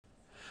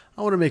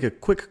I want to make a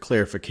quick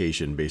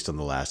clarification based on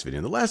the last video.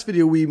 In the last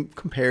video, we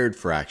compared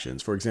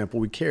fractions. For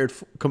example, we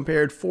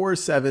compared 4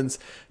 sevenths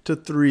to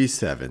 3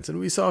 sevenths, and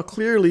we saw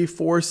clearly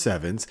 4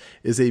 sevenths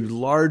is a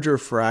larger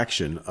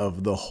fraction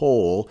of the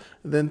whole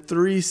than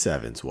 3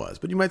 sevenths was.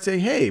 But you might say,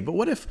 hey, but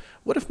what if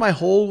my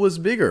whole was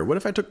bigger? What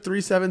if I took 3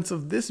 sevenths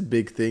of this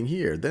big thing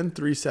here? Then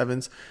 3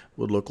 sevenths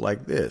would look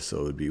like this.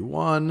 So it would be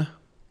 1,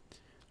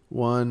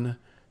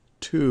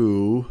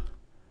 2,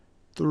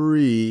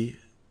 3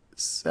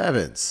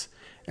 sevenths.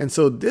 And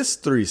so this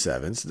 3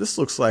 sevenths, this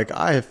looks like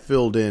I have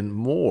filled in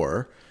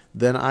more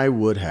than I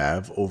would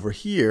have over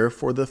here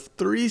for the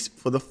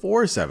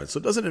 4 sevenths. So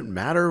doesn't it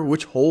matter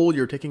which whole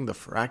you're taking the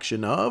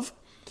fraction of?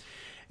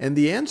 And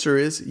the answer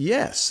is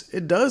yes,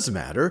 it does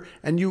matter.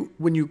 And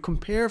when you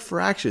compare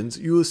fractions,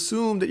 you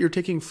assume that you're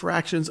taking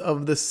fractions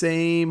of the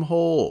same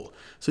whole.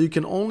 So you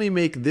can only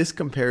make this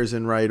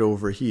comparison right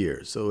over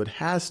here. So it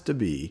has to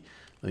be,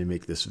 let me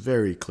make this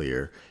very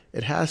clear,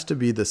 it has to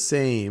be the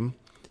same.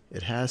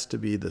 It has to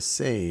be the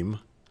same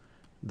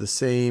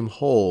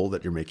whole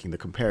that you're making the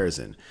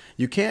comparison.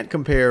 You can't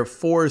compare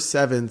 4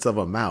 sevenths of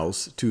a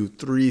mouse to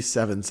 3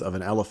 sevenths of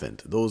an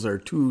elephant. Those are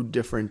two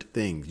different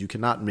things. You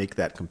cannot make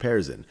that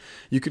comparison.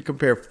 You could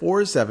compare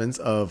 4 sevenths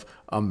of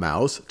a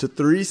mouse to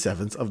 3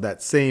 sevenths of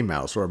that same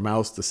mouse, or a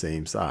mouse the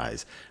same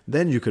size.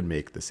 Then you could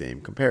make the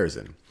same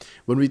comparison.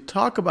 When we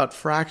talk about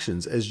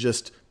fractions as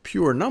just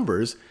pure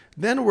numbers,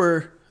 then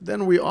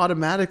we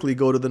automatically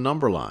go to the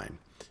number line.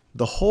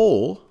 The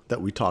whole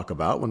that we talk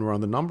about when we're on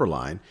the number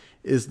line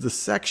is the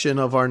section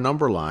of our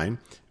number line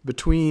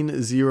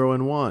between 0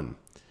 and 1.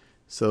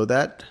 So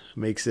that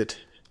makes it,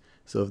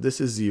 so if this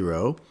is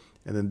 0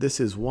 and then this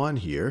is 1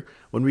 here,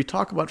 when we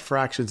talk about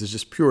fractions as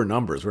just pure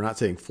numbers, we're not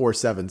saying 4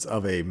 sevenths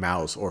of a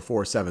mouse or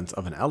 4 sevenths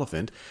of an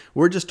elephant.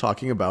 We're just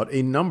talking about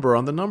a number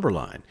on the number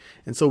line.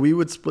 And so we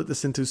would split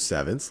this into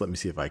sevenths. Let me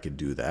see if I could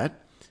do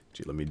that.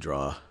 Actually, let me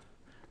draw.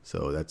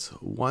 So that's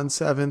 1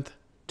 seventh,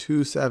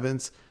 2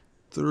 sevenths,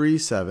 3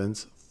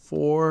 sevenths,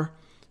 4,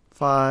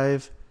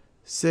 5,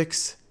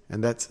 6,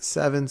 and that's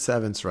 7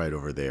 sevenths right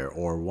over there,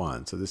 or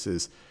 1. So this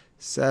is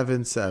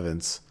 7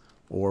 sevenths,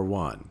 or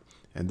 1.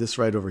 And this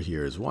right over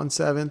here is 1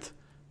 seventh,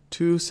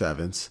 2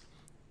 sevenths,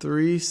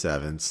 3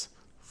 sevenths,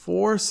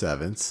 4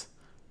 sevenths,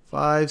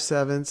 5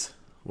 sevenths,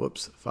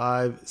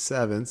 5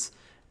 sevenths,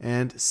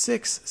 and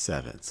 6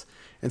 sevenths.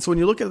 And so when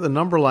you look at the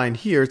number line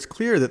here, it's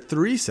clear that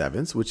 3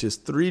 sevenths, which is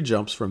 3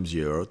 jumps from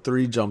 0,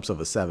 3 jumps of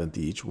a seventh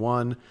each,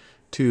 1,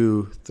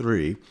 2,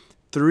 3.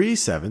 3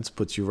 sevenths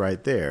puts you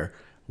right there,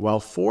 while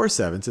 4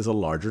 sevenths is a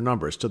larger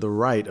number. It's to the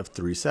right of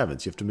 3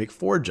 sevenths. You have to make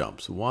 4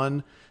 jumps.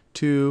 1,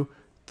 2,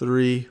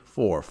 3,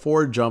 4.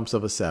 4 jumps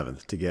of a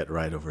seventh to get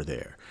right over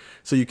there.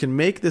 So you can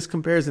make this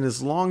comparison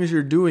as long as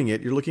you're doing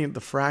it. You're looking at the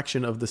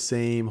fraction of the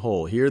same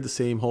whole. Here, the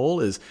same whole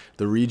is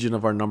the region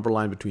of our number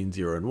line between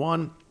 0 and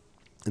 1.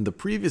 In the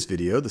previous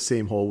video, the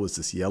same whole was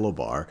this yellow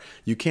bar.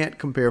 You can't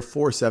compare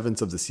 4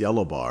 sevenths of this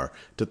yellow bar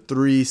to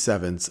 3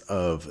 sevenths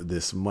of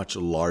this much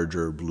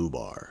larger blue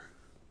bar.